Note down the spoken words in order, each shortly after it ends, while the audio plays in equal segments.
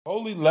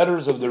Holy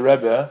Letters of the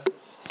Rebbe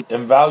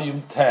in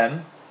volume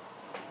 10.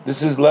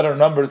 This is letter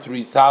number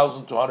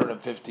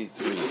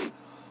 3253.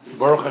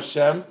 Baruch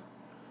Hashem,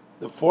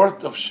 the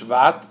 4th of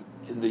Shvat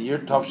in the year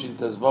Tavshin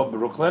Tezvav,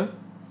 Brooklyn.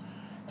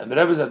 And the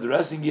Rebbe is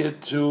addressing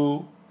it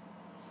to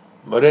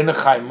Morena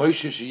Chaim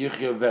Moshe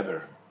Sheyichya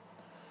Weber.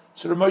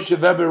 So Moshe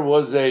Weber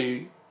was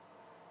a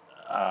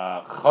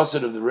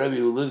chassid of the Rebbe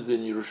who lives in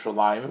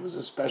Yerushalayim. It was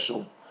a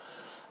special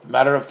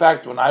matter of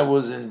fact. When I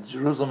was in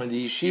Jerusalem in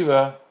the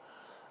yeshiva,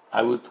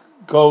 I would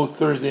go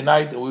Thursday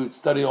night and we would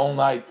study all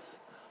night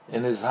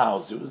in his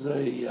house. It was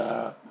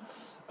a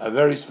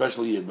very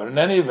special year. But in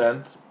any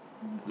event,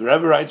 the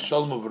Rebbe writes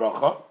Shalom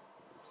Uvracha,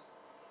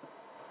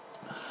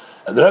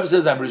 and the Rebbe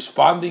says, I'm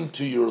responding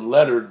to your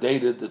letter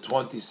dated the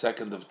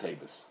 22nd of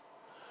Teves.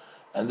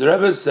 And the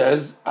Rebbe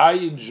says, I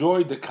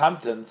enjoyed the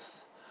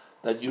contents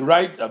that you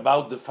write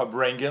about the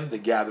Farbrengen, the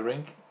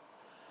gathering,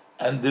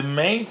 and the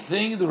main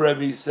thing the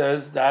Rebbe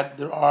says that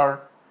there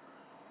are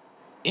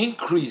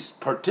increased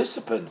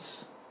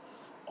participants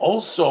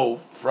also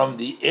from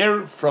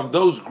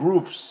those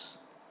groups,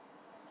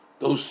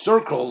 those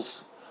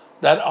circles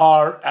that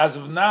are as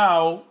of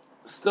now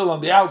still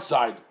on the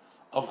outside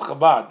of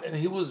Chabad. And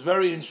he was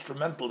very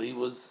instrumental. He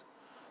was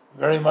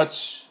very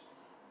much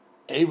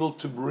able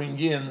to bring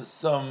in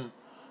some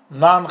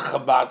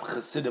non-Chabad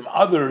Chassidim,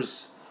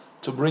 others,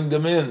 to bring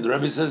them in. The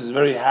Rebbe says he's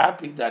very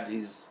happy that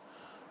he's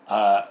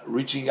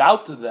reaching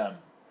out to them.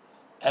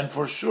 And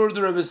for sure,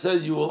 the Rebbe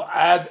said, you will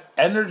add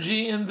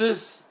energy in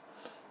this,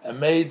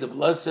 and may the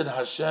blessed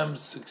Hashem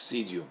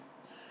succeed you.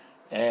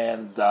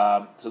 And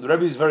so the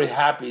Rebbe is very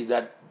happy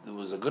that there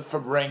was a good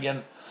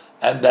Farbrengen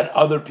and that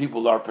other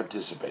people are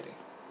participating.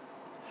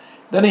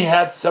 Then he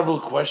had several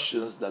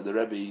questions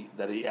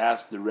that he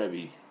asked the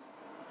Rebbe.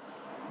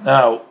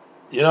 Now,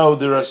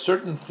 there are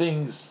certain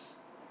things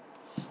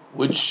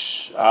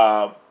which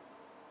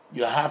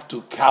you have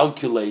to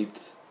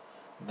calculate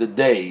the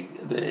day,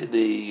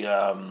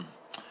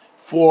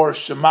 for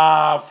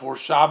Shema, for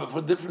Shabbat,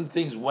 for different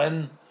things,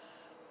 when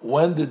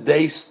the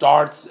day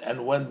starts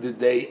and when the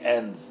day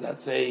ends.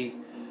 That's a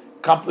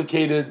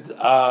complicated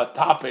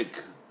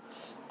topic.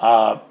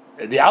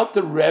 The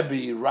Alter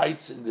Rebbe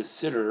writes in the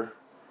Siddur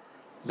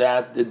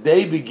that the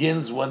day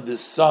begins when the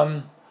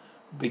sun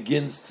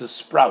begins to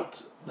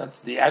sprout. That's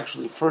the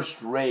actually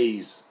first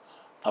rays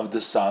of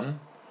the sun.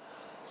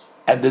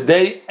 And the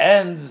day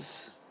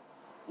ends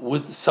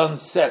with the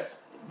sunset.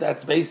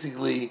 That's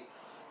basically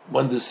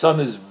when the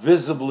sun is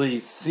visibly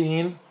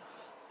seen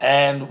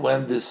and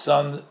when the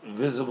sun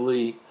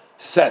visibly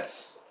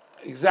sets.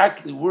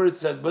 Exactly where it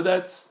says, but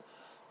that's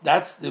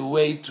the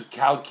way to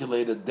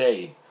calculate a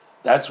day.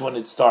 That's when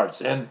it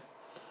starts. And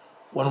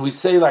when we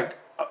say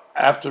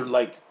after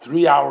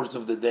 3 hours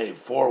of the day,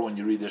 4 when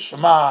you read the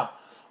Shema,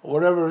 or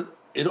whatever,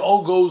 it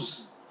all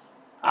goes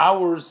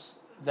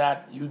hours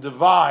that you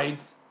divide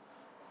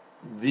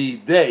the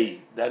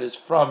day, that is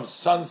from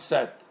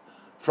sunset,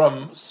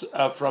 from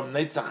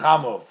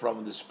Netzachamo,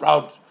 from the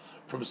sprout,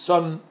 from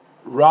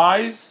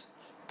sunrise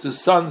to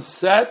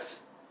sunset,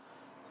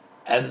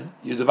 and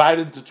you divide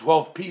it into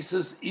 12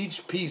 pieces.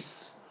 Each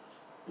piece,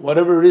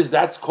 whatever it is,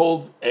 that's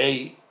called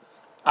a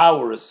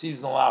hour, a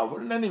seasonal hour.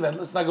 But in any event,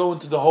 let's not go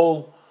into the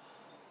whole.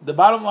 The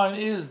bottom line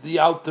is, the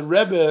Alter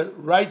Rebbe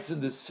writes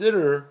in the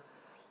Siddur,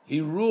 he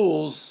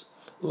rules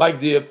like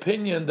the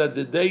opinion that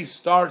the day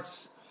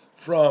starts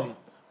from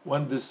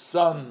when the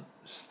sun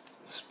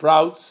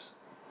sprouts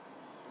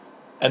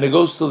and it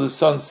goes till the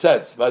sun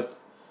sets. But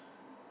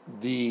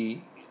the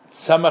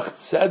Tzemach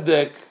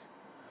Tzedek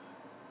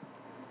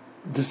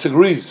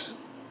disagrees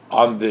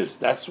on this.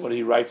 That's what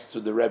he writes to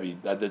the Rebbe,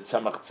 that the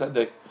Tzemach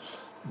Tzedek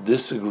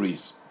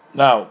disagrees.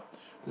 Now,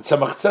 the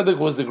Tzemach Tzedek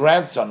was the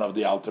grandson of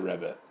the Alter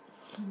Rebbe.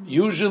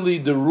 Usually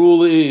the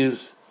rule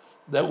is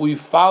that we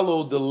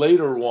follow the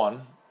later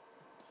one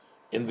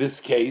in this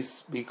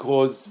case,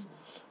 because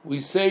we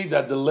say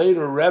that the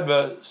later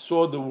Rebbe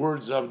saw the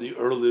words of the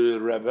earlier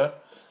Rebbe,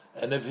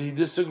 and if he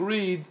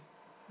disagreed,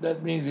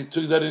 that means he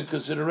took that in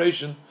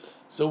consideration,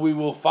 so we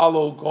will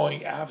follow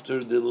going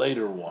after the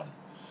later one.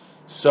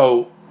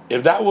 So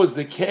if that was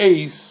the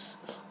case,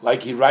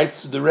 like he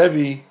writes to the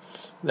Rebbe,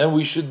 then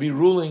we should be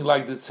ruling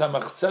like the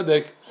Tzemach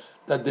Tzedek,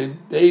 that the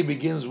day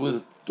begins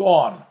with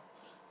dawn.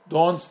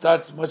 Dawn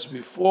starts much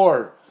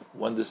before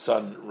when the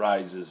sun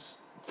rises,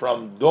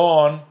 from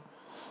dawn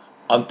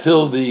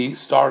until the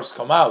stars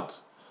come out.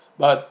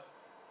 But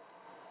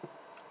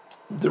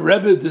the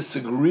Rebbe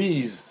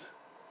disagrees,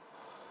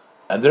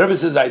 and the Rebbe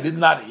says, I did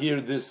not hear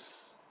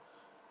this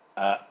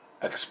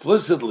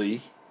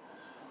explicitly,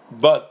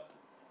 but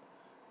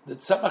the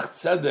Tzemach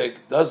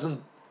Tzedek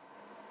doesn't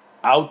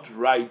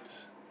outright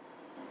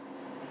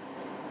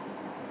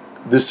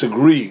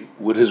disagree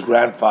with his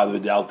grandfather,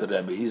 the Alter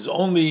Rebbe. He's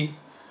only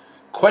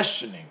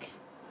questioning,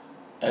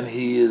 and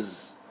he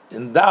is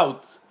in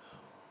doubt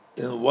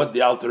in what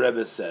the Alter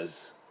Rebbe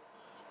says.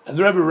 And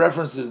the Rebbe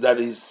references that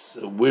is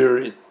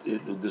where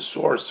the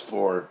source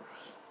for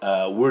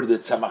where the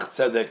Tzemach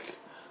Tzedek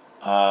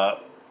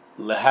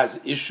has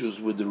issues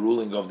with the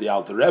ruling of the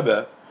Alter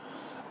Rebbe.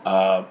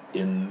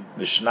 in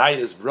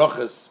Mishnayos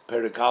Brochas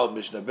Perikal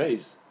Mishnah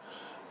Beis.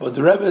 But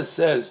the Rebbe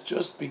says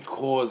just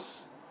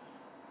because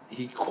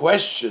he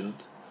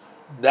questioned,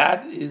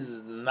 that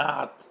is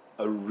not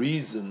a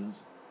reason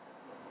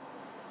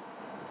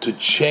to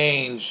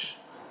change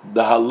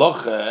the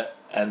halacha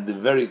and the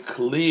very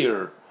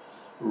clear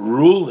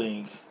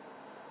ruling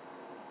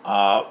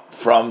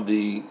from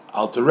the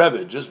Alter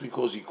Rebbe. Just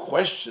because he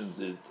questioned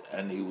it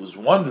and he was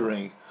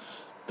wondering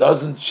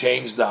doesn't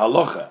change the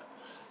halacha.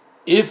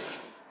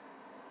 If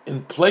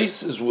in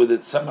places where the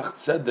Tzemach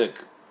Tzedek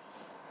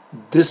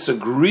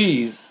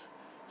disagrees,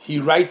 he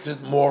writes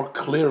it more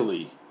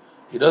clearly.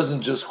 He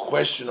doesn't just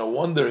question or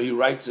wonder, he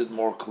writes it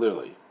more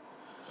clearly.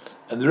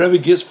 And the Rebbe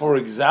gives, for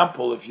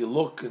example, if you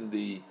look in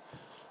the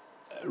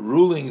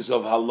rulings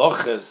of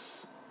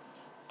halachas,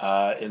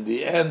 in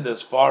the end,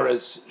 as far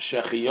as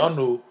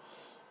Shechiyonu,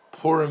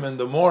 Purim in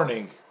the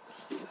morning,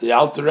 the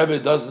Alter Rebbe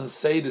doesn't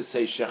say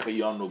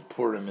Shechiyonu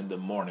Purim in the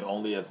morning,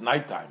 only at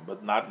nighttime,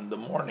 but not in the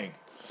morning.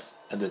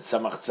 And the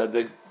Tzemach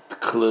Tzedek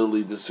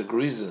clearly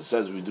disagrees and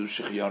says we do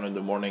Shechiyonu in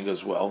the morning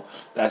as well.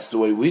 That's the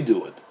way we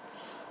do it.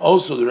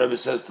 Also, the Rebbe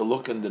says to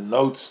look in the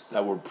notes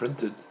that were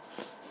printed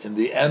in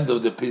the end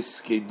of the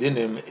Piskei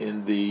Dinim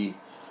in the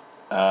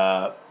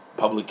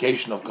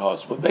publication of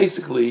Kahos. But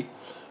basically,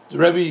 the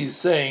Rebbe is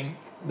saying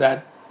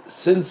that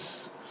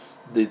since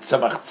the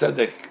Tzemach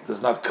Tzedek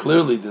does not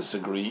clearly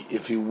disagree,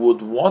 if he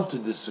would want to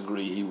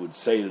disagree, he would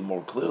say it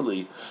more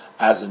clearly,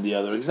 as in the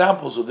other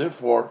examples. So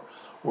therefore,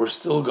 we're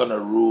still going to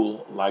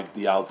rule like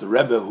the Alter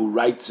Rebbe, who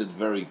writes it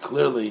very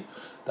clearly,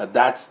 that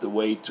that's the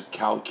way to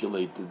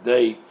calculate the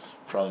day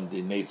from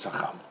the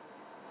Neitzacham.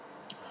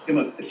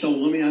 So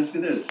let me ask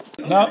you this.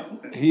 Now,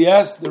 he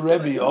asked the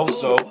Rebbe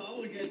also,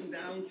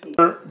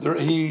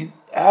 he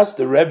asked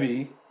the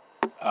Rebbe,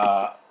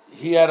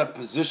 he had a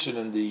position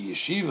in the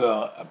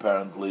yeshiva,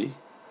 apparently,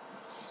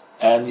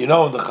 and in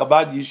the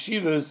Chabad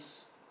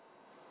yeshivas,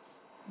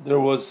 there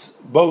was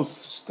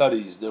both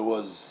studies. There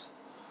was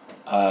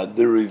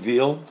the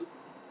revealed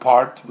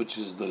part, which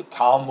is the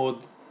Talmud,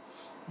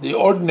 the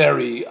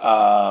ordinary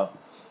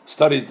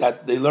studies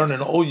that they learn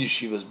in all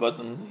yeshivas, but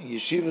in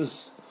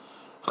yeshivas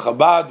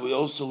Chabad, we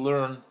also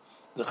learn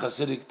the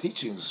Hasidic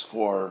teachings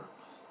for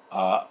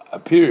a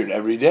period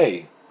every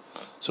day.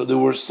 So there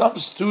were some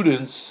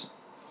students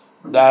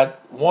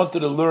that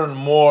wanted to learn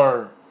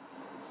more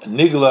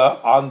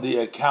Nigla on the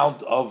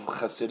account of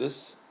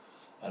Hasidus,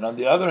 and on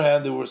the other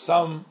hand, there were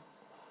some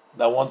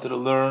that wanted to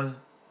learn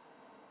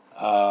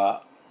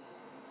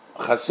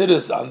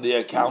Hasidus on the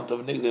account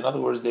of Nigla. In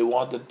other words, they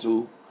wanted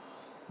to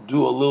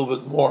do a little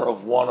bit more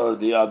of one or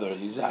the other.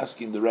 He's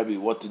asking the Rebbe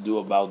what to do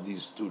about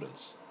these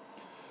students.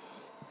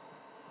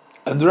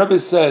 And the Rebbe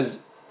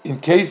says, in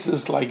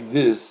cases like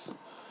this,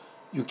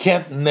 you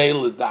can't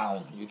nail it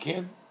down. You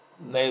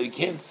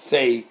can't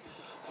say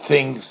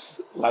things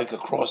like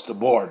across the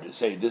board,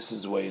 say this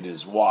is the way it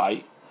is.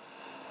 Why?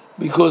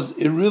 Because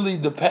it really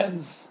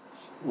depends.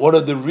 What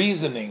are the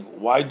reasoning?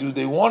 Why do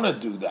they want to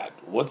do that?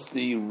 What's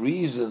the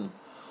reason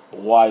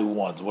why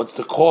want? What's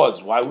the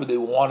cause? Why would they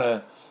want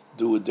to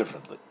do it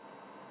differently?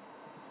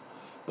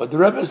 But the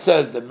Rebbe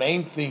says the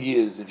main thing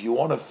is, if you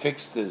want to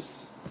fix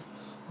this,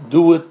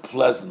 do it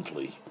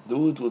pleasantly.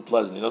 Do it with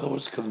pleasantly. In other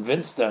words,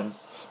 convince them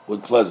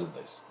with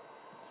pleasantness.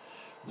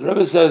 The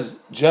Rebbe says,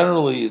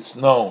 generally it's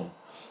known,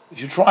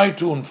 if you try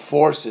to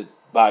enforce it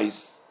by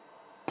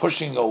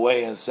pushing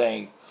away and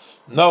saying,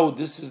 no,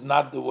 this is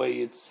not the way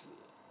it's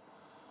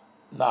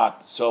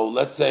not. So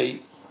let's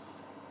say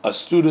a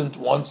student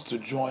wants to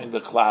join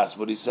the class,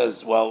 but he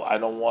says, well, I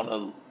don't want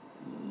to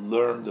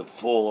learn the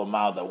full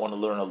amount. I want to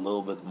learn a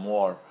little bit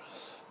more.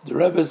 The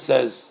Rebbe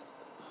says,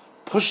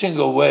 pushing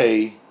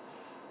away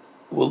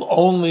will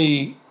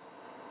only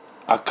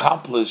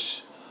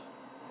accomplish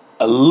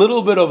a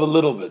little bit of a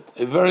little bit.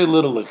 A very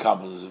little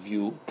accomplishes if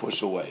you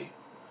push away.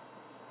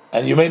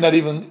 And you may not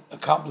even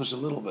accomplish a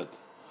little bit.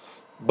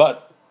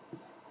 But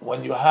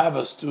when you have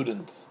a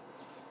student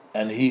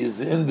and he is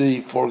in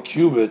the 4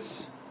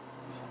 cubits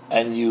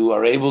and you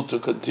are able to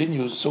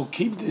continue, so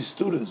keep these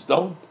students.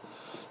 Don't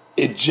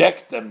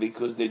eject them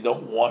because they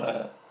don't want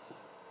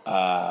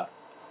to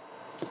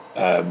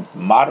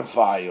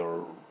modify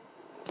or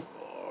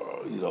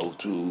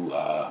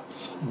to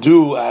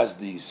do as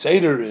the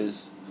Seder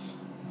is.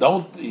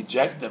 Don't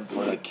eject them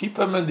for that. Keep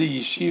them in the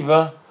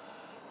yeshiva,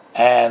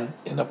 and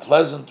in a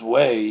pleasant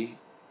way,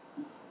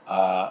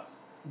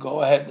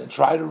 go ahead and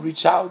try to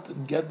reach out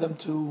and get them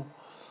to,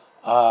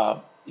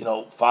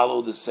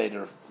 follow the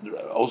Seder.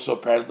 Also,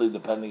 apparently,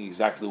 depending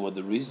exactly what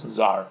the reasons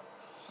are.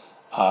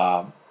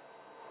 The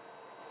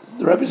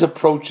Rebbe's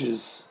approach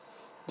is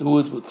do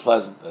it with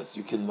pleasantness.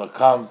 You can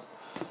become,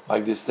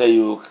 like they say,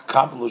 you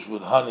accomplish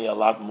with honey a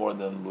lot more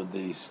than with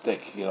the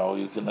stick.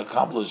 You can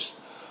accomplish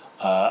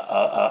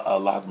a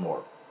lot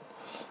more.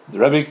 The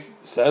Rebbe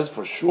says,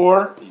 for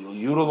sure, you'll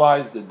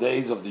utilize the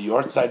days of the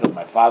Yortzeit of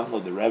my father,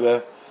 the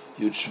Rebbe,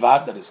 Yud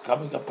Shvat, that is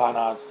coming upon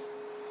us,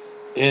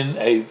 in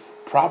a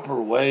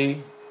proper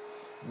way,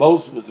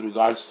 both with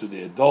regards to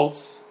the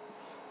adults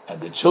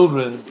and the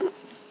children,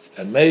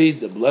 and may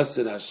the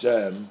blessed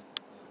Hashem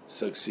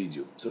succeed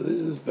you. So this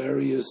is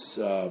various.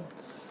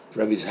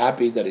 Rebbe is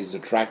happy that he's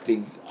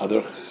attracting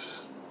other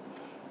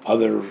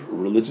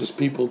religious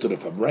people to the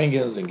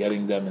Fabrengens and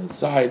getting them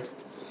inside.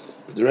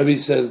 But the Rebbe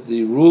says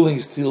the ruling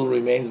still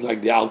remains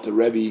like the Alter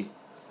Rebbe,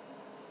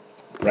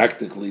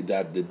 practically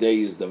that the day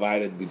is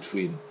divided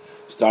between,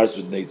 starts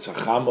with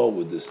Neitzachamo,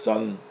 with the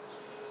sun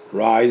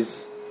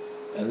rise,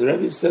 and the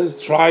Rebbe says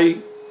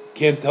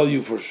can't tell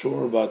you for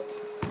sure, but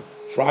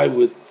try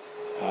with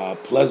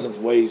pleasant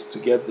ways to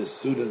get the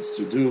students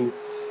to do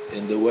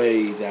in the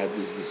way that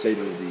is the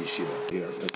Seder of the yeshiva. Here,